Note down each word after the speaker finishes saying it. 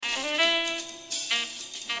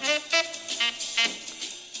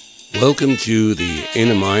Welcome to the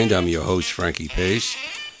Inner Mind. I'm your host, Frankie Pace,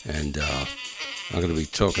 and I'm going to be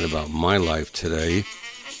talking about my life today,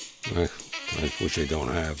 which I don't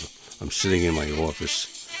have. I'm sitting in my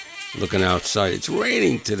office, looking outside. It's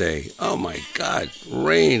raining today. Oh my God,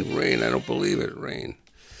 rain! I don't believe it.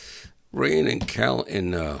 Rain in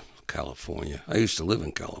California. I used to live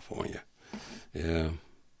in California. Yeah,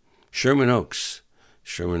 Sherman Oaks.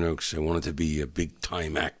 I wanted to be a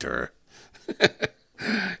big-time actor.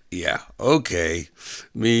 Yeah, okay.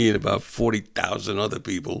 Me and about 40,000 other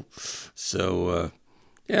people. So,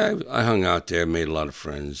 I hung out there, made a lot of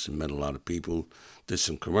friends, met a lot of people, did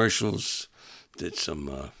some commercials, did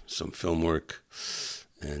some film work,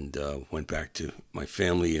 and went back to my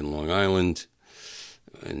family in Long Island,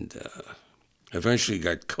 and eventually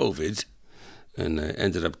got COVID, and I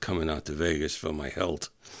ended up coming out to Vegas for my health.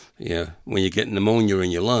 Yeah, when you get pneumonia in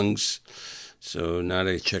your lungs. So now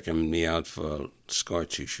they're checking me out for scar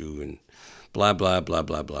tissue and blah, blah, blah,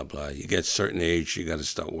 blah, blah, blah. You get a certain age, you got to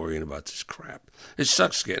start worrying about this crap. It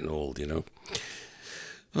sucks getting old, you know.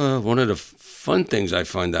 One of the fun things I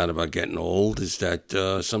find out about getting old is that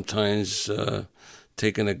sometimes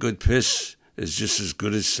taking a good piss is just as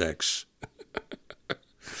good as sex.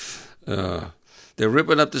 They're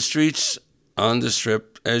ripping up the streets on the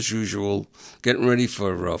Strip, as usual, getting ready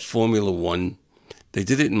for Formula One. They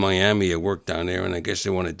did it in Miami. I worked down there, and I guess they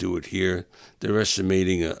want to do it here. They're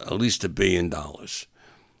estimating at least $1 billion. God,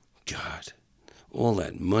 all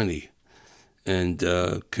that money. And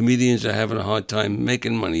comedians are having a hard time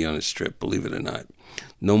making money on the Strip, believe it or not.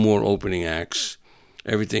 No more opening acts.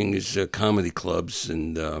 Everything is comedy clubs.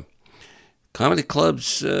 And comedy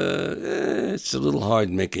clubs, it's a little hard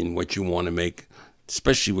making what you want to make,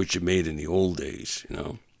 especially what you made in the old days, you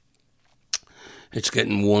know. It's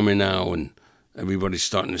getting warmer now, and everybody's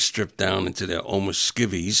starting to strip down into their almost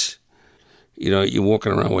skivvies. You know, you're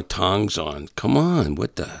walking around with tongs on. Come on,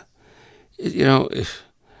 what the... You know,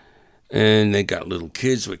 and they got little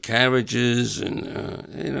kids with carriages, and,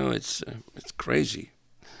 you know, it's crazy.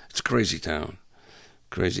 It's a crazy town.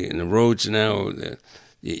 Crazy. And the roads now,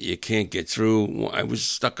 you can't get through. I was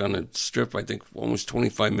stuck on a strip, I think, almost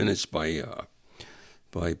 25 minutes by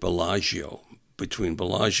Bellagio. Between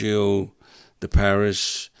Bellagio, the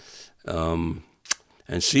Paris...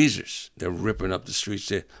 and Caesars. They're ripping up the streets.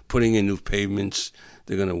 They're putting in new pavements.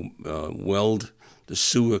 They're going to weld the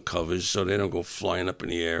sewer covers so they don't go flying up in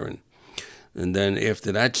the air. And then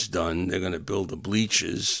after that's done, they're going to build the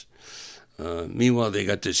bleachers. Meanwhile, they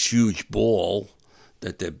got this huge ball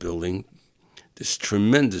that they're building, this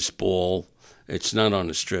tremendous ball. It's not on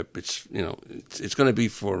the Strip. It's, you know, it's going to be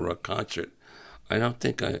for a concert. I don't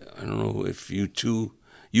know if U2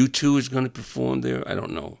 is going to perform there. I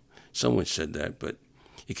don't know. Someone said that, but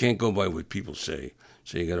you can't go by what people say,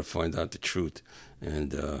 so you got to find out the truth.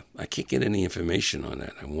 And I can't get any information on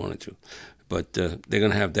that. I wanted to, but they're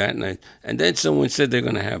going to have that, and then someone said they're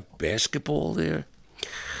going to have basketball there.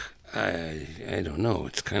 I don't know.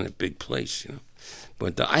 It's kind of a big place, you know.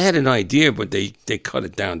 But I had an idea, but they cut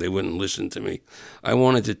it down. They wouldn't listen to me. I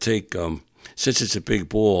wanted to take, since it's a big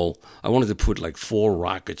ball, I wanted to put like 4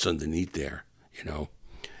 rockets underneath there, you know.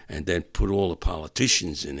 And then put all the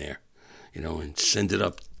politicians in there, you know, and send it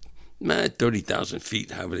up 30,000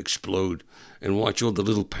 feet, have it explode, and watch all the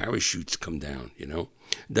little parachutes come down, you know.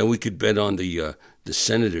 Then we could bet on the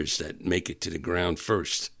senators that make it to the ground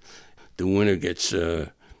first. The winner gets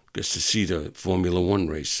to see the Formula One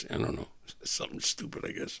race. I don't know, something stupid,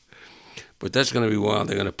 I guess. But that's going to be wild.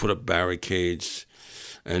 They're going to put up barricades,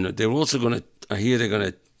 and they're also going to. I hear they're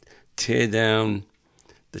going to tear down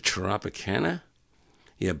the Tropicana.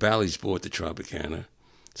 Yeah, Bally's bought the Tropicana,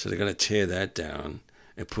 so they're going to tear that down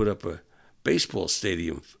and put up a baseball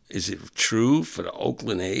stadium. Is it true for the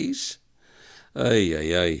Oakland A's?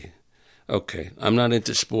 Ay. Okay, I'm not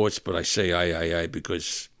into sports, but I say ay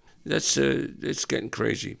because that's it's getting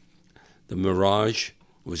crazy. The Mirage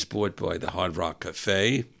was bought by the Hard Rock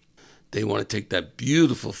Cafe. They want to take that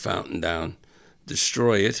beautiful fountain down,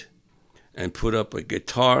 destroy it, and put up a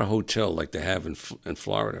guitar hotel like they have in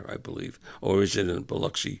Florida, I believe. Or is it in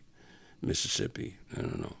Biloxi, Mississippi? I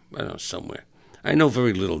don't know, somewhere. I know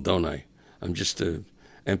very little, don't I? I'm just an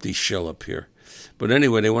empty shell up here. But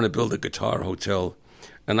anyway, they want to build a guitar hotel,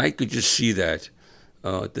 and I could just see that.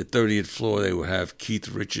 At the 30th floor, they would have Keith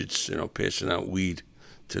Richards, you know, passing out weed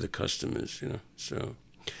to the customers, you know. So,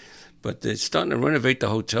 but they're starting to renovate the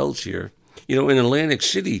hotels here. You know, in Atlantic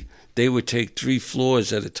City, they would take 3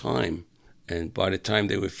 floors at a time. And by the time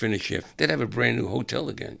they were finished here, they'd have a brand new hotel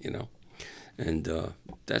again, you know. And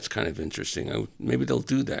that's kind of interesting. Maybe they'll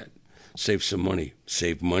do that. save some money.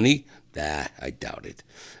 Save money? Nah, I doubt it.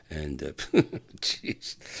 And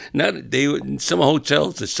jeez, now some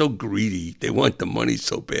hotels are so greedy. They want the money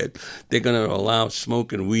so bad. They're going to allow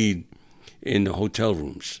smoking weed in the hotel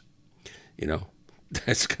rooms. You know,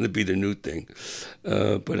 that's going to be the new thing.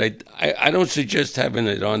 But I don't suggest having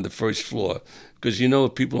it on the first floor, because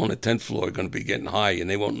people on the 10th floor are going to be getting high and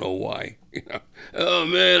they won't know why. Oh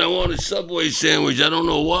man, I want a Subway sandwich. I don't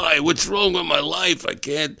know why. What's wrong with my life? I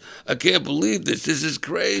can't believe this. This is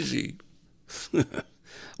crazy.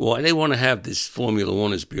 Why they want to have this Formula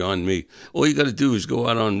One is beyond me. All you got to do is go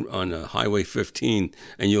out on Highway 15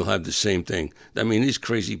 and you'll have the same thing. I mean, these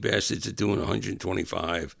crazy bastards are doing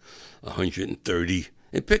 125, 130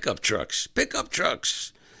 in pickup trucks,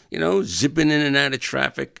 zipping in and out of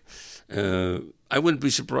traffic. I wouldn't be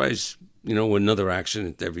surprised, another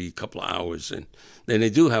accident every couple of hours. And then they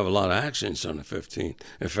do have a lot of accidents on the 15.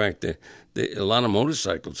 In fact, a lot of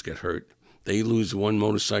motorcycles get hurt. They lose one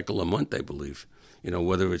motorcycle a month, I believe.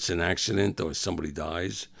 Whether it's an accident or somebody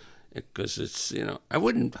dies. Because it's, you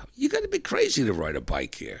got to be crazy to ride a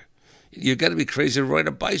bike here. You got to be crazy to ride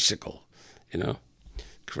a bicycle,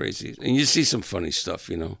 Crazy. And you see some funny stuff,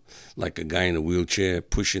 like a guy in a wheelchair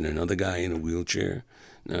pushing another guy in a wheelchair.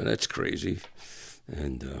 No, that's crazy.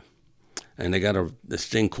 And they got this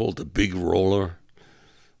thing called the big roller.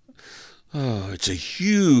 Oh, it's a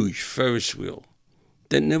huge Ferris wheel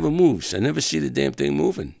that never moves. I never see the damn thing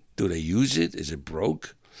moving. Do they use it? Is it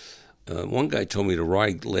broke? One guy told me the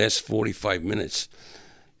ride lasts 45 minutes.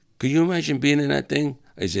 Could you imagine being in that thing?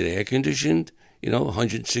 Is it air conditioned?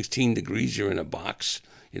 116 degrees, you're in a box,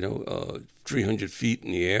 300 feet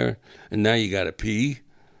in the air, and now you got to pee.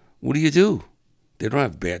 What do? They don't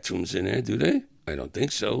have bathrooms in there, do they? I don't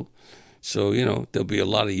think so. So, there'll be a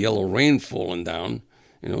lot of yellow rain falling down,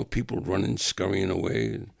 people running, scurrying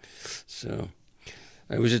away. So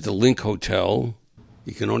I was at the Link Hotel.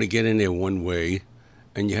 You can only get in there one way,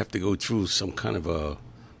 and you have to go through some kind of a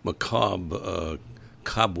macabre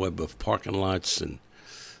cobweb of parking lots and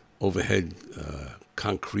overhead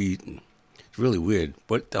concrete. And it's really weird.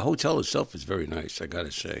 But the hotel itself is very nice, I got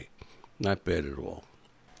to say. Not bad at all.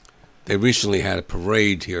 They recently had a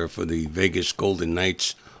parade here for the Vegas Golden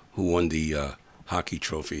Knights, who won the hockey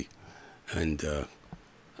trophy. And the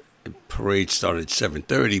parade started at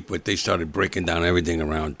 7:30, but they started breaking down everything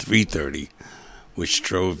around 3:30. Which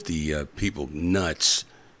drove the people nuts,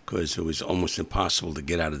 because it was almost impossible to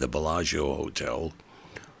get out of the Bellagio Hotel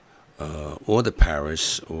or the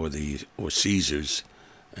Paris or Caesars.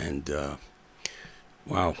 And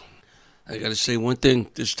wow, I got to say one thing: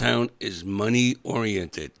 this town is money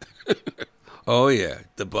oriented. Oh yeah,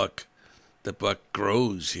 the buck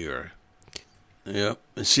grows here. Yeah,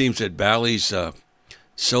 it seems that Bally's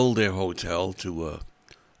sold their hotel to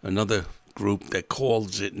another group that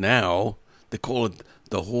calls it now. They call it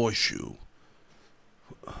the Horseshoe.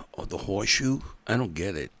 Or the Horseshoe? I don't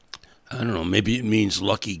get it. I don't know. Maybe it means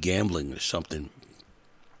lucky gambling or something.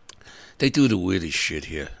 They do the weirdest shit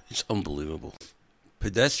here. It's unbelievable.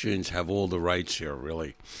 Pedestrians have all the rights here,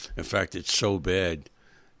 really. In fact, it's so bad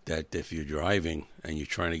that if you're driving and you're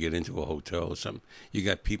trying to get into a hotel or something, you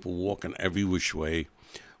got people walking every which way,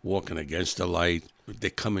 walking against the light. They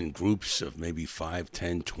come in groups of maybe 5,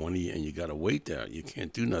 10, 20, and you got to wait there. You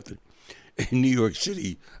can't do nothing. In New York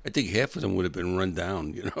City, I think half of them would have been run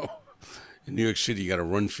down, In New York City, you got to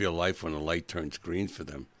run for your life when the light turns green for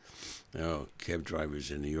them. Cab drivers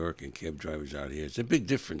in New York and cab drivers out here. It's a big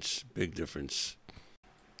difference,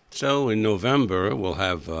 So in November, we'll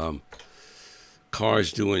have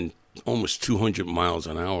cars doing almost 200 miles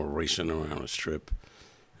an hour racing around a strip,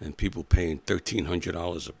 and people paying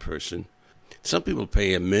 $1,300 a person. Some people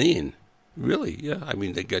pay $1 million. Really, yeah. I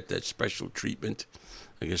mean, they get that special treatment.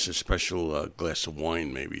 I guess a special glass of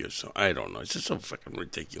wine, maybe, or so. I don't know. It's just so fucking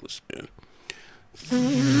ridiculous, man.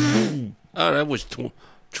 Oh, that was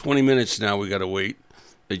 20 minutes now. We got to wait.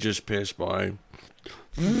 They just passed by.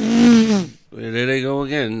 There they go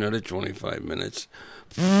again. Another 25 minutes.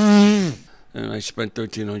 And I spent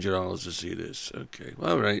 $1,300 to see this. Okay,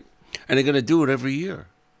 well, all right. And they're going to do it every year.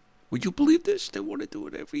 Would you believe this? They want to do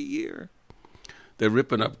it every year. They're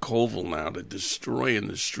ripping up Colville now. They're destroying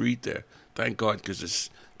the street there. Thank God, because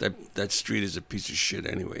that street is a piece of shit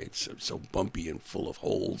anyway. It's so bumpy and full of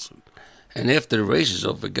holes. And after the race is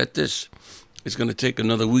over, get this, it's going to take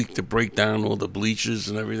another week to break down all the bleachers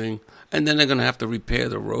and everything. And then they're going to have to repair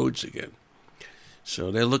the roads again.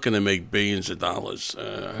 So they're looking to make billions of dollars.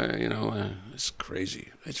 It's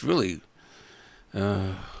crazy. It's really,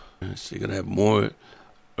 so you're going to have more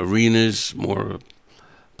arenas, more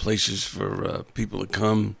places for people to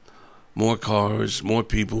come. More cars, more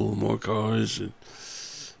people, more cars. And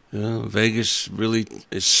Vegas really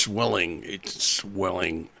is swelling. It's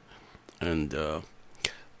swelling. And a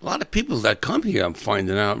lot of people that come here, I'm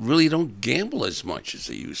finding out, really don't gamble as much as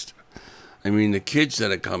they used to. I mean, the kids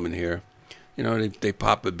that are coming here, they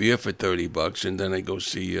pop a beer for $30, and then they go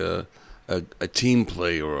see a team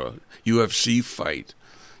play or a UFC fight.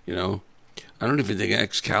 I don't even think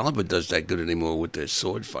Excalibur does that good anymore with their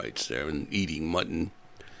sword fights there and eating mutton.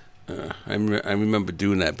 I remember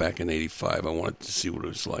doing that back in '85. I wanted to see what it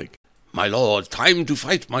was like. My lord, time to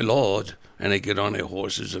fight, my lord. And they get on their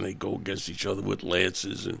horses and they go against each other with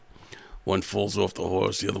lances. And one falls off the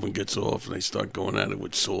horse, the other one gets off, and they start going at it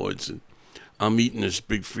with swords. And I'm eating this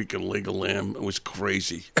big freaking leg of lamb. It was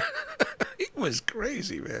crazy. It was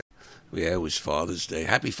crazy, man. Yeah, it was Father's Day.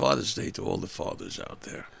 Happy Father's Day to all the fathers out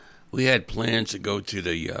there. We had plans to go to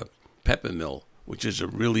the Pepper Mill, which is a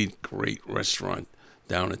really great restaurant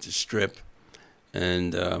down at the Strip.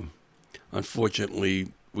 And unfortunately,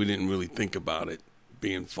 we didn't really think about it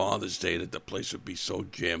being Father's Day, that the place would be so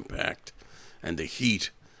jam-packed, and the heat,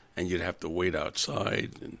 and you'd have to wait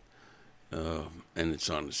outside, and it's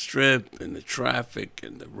on the Strip, and the traffic,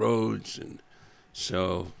 and the roads, and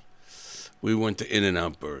so we went to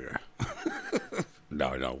In-N-Out Burger.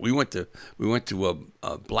 No, we went to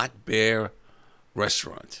a Black Bear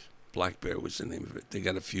restaurant. Black Bear was the name of it. They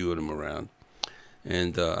got a few of them around,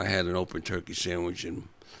 and I had an open turkey sandwich, and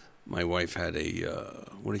my wife had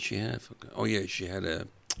what did she have? Oh yeah, she had a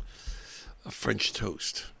French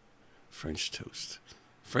toast. French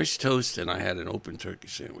toast, and I had an open turkey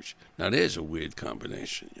sandwich. Now there's a weird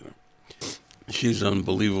combination, She's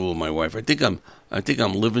unbelievable, my wife. I think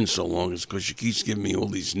I'm living so long is because she keeps giving me all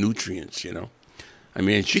these nutrients, I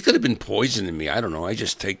mean, she could have been poisoning me. I don't know. I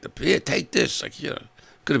just take take this.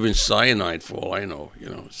 Could have been cyanide for all I know,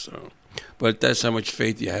 So, but that's how much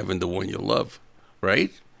faith you have in the one you love,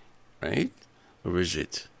 right? Right? Or is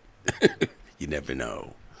it? You never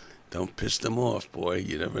know. Don't piss them off, boy.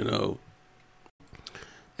 You never know.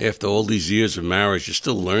 After all these years of marriage, you're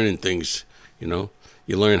still learning things, You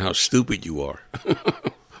learn how stupid you are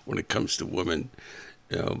when it comes to women.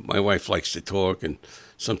 My wife likes to talk, and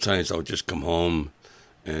sometimes I'll just come home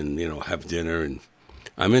and, have dinner. And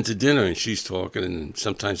I'm into dinner, and she's talking, and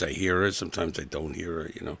sometimes I hear her, sometimes I don't hear her,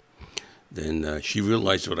 Then she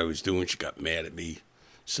realized what I was doing. She got mad at me.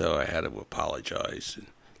 So I had to apologize. And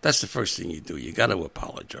that's the first thing you do. You got to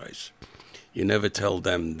apologize. You never tell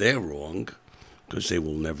them they're wrong because they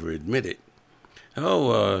will never admit it.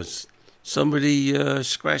 Somebody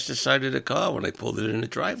scratched the side of the car when I pulled it in the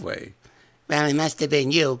driveway. Well, it must have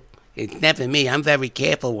been you. It's never me. I'm very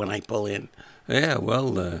careful when I pull in. Yeah,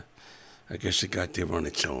 well, I guess it got there on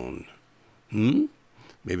its own.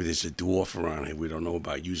 Maybe there's a dwarf around here we don't know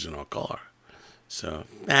about using our car. So,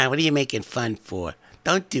 what are you making fun for?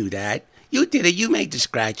 Don't do that. You did it. You made the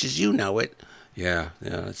scratches. You know it. Yeah,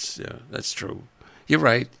 that's true. You're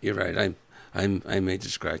right. I made the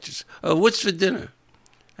scratches. Oh, what's for dinner?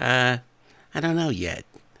 I don't know yet.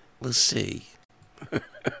 We'll see.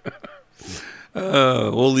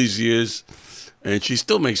 All these years, and she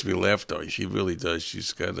still makes me laugh, though. She really does.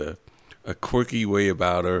 She's got a quirky way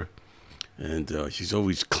about her, and she's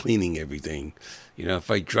always cleaning everything.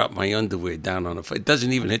 If I drop my underwear down on the floor, it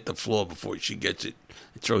doesn't even hit the floor before she gets it.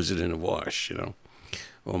 It throws it in the wash, or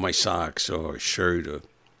my socks or a shirt. Or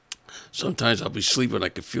sometimes I'll be sleeping, I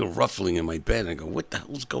could feel ruffling in my bed, and I go, what the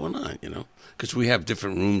hell's going on, Because we have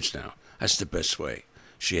different rooms now. That's the best way.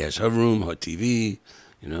 She has her room, her TV,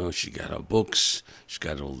 she got her books, she's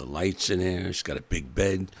got all the lights in there, she's got a big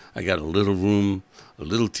bed. I got a little room, a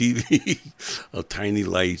little TV, a tiny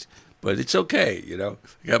light. But it's okay, I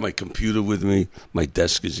got my computer with me. My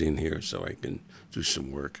desk is in here so I can do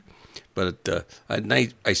some work. But at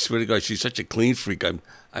night, I swear to God, she's such a clean freak.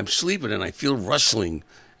 I'm sleeping and I feel rustling.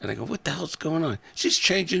 And I go, what the hell's going on? She's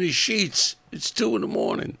changing the sheets. It's 2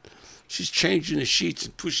 a.m. She's changing the sheets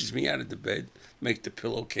and pushes me out of the bed, make the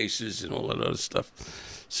pillowcases and all that other stuff.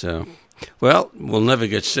 So, well, we'll never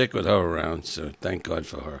get sick with her around. So thank God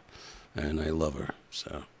for her. And I love her.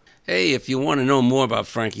 So. Hey, if you want to know more about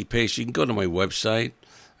Frankie Pace, you can go to my website.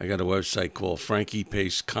 I got a website called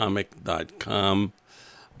frankiepacecomic.com.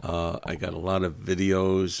 I got a lot of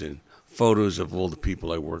videos and photos of all the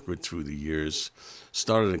people I worked with through the years.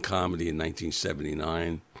 Started in comedy in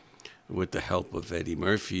 1979 with the help of Eddie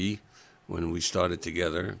Murphy when we started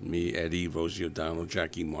together. Me, Eddie, Rosie O'Donnell,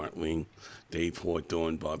 Jackie Martling, Dave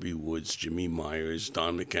Hawthorne, Bobby Woods, Jimmy Myers,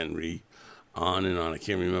 Don McHenry, on and on. I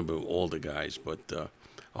can't remember all the guys, but a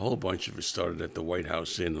whole bunch of us started at the White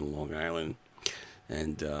House Inn in Long Island.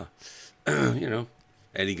 And,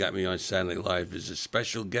 Eddie got me on Saturday Live as a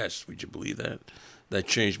special guest. Would you believe that? That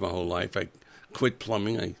changed my whole life. I quit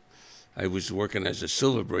plumbing. I I was working as a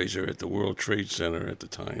silver brazier at the World Trade Center at the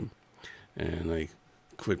time, and I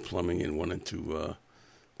quit plumbing and went into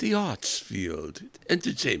the arts field,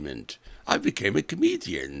 entertainment. I became a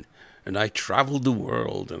comedian, and I traveled the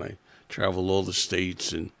world, and I traveled all the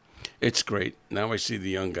states, and it's great. Now I see the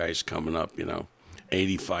young guys coming up,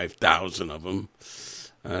 85,000 of them.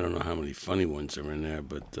 I don't know how many funny ones are in there,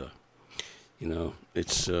 but,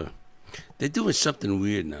 it's, they're doing something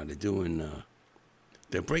weird now.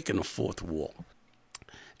 They're breaking the fourth wall,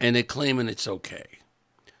 and they're claiming it's okay.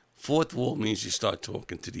 Fourth wall means you start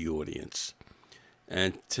talking to the audience.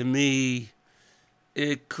 And to me,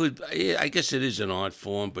 I guess it is an art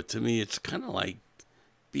form, but to me it's kind of like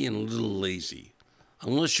being a little lazy.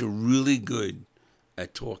 Unless you're really good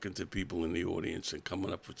at talking to people in the audience and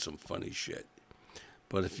coming up with some funny shit.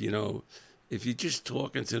 But if you're just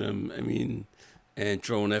talking to them, and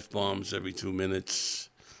throwing F-bombs every 2 minutes,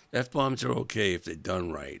 F-bombs are okay if they're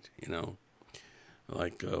done right,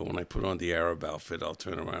 Like when I put on the Arab outfit, I'll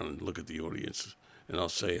turn around and look at the audience, and I'll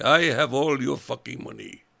say, "I have all your fucking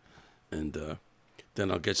money," and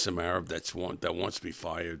then I'll get some Arab that wants me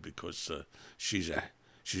fired because she's a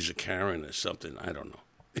Karen or something. I don't know.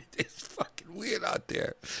 It's fucking weird out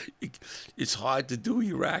there. It's hard to do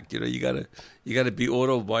your act. You gotta be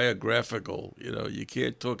autobiographical. You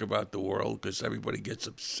can't talk about the world because everybody gets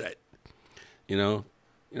upset.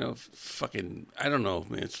 Fucking, I don't know,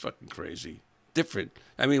 man. It's fucking crazy. Different.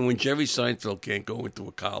 When Jerry Seinfeld can't go into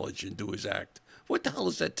a college and do his act, what the hell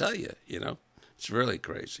does that tell you? It's really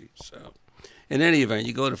crazy. So, in any event,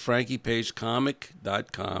 you go to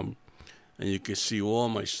frankiepagecomic.com and you can see all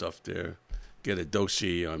my stuff there. Get a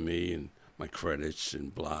dossier on me and my credits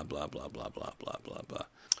and blah, blah, blah, blah, blah, blah, blah, blah.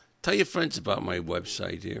 Tell your friends about my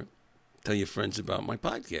website here. Tell your friends about my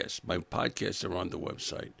podcast. My podcasts are on the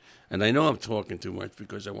website. And I know I'm talking too much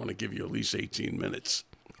because I want to give you at least 18 minutes.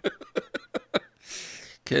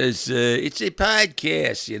 Because it's a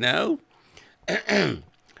podcast,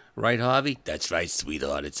 Right, Harvey? That's right,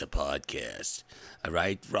 sweetheart. It's a podcast. All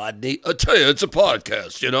right, Rodney? I tell you, it's a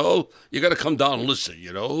podcast, You got to come down and listen,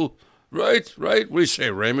 Right? What do you say,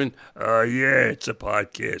 Raymond? Yeah, it's a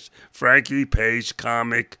podcast.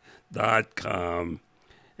 frankiepagecomic.com.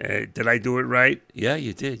 Did I do it right? Yeah,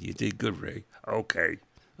 you did. You did good, Ray. Okay.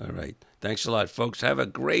 All right. Thanks a lot, folks. Have a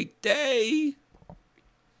great day.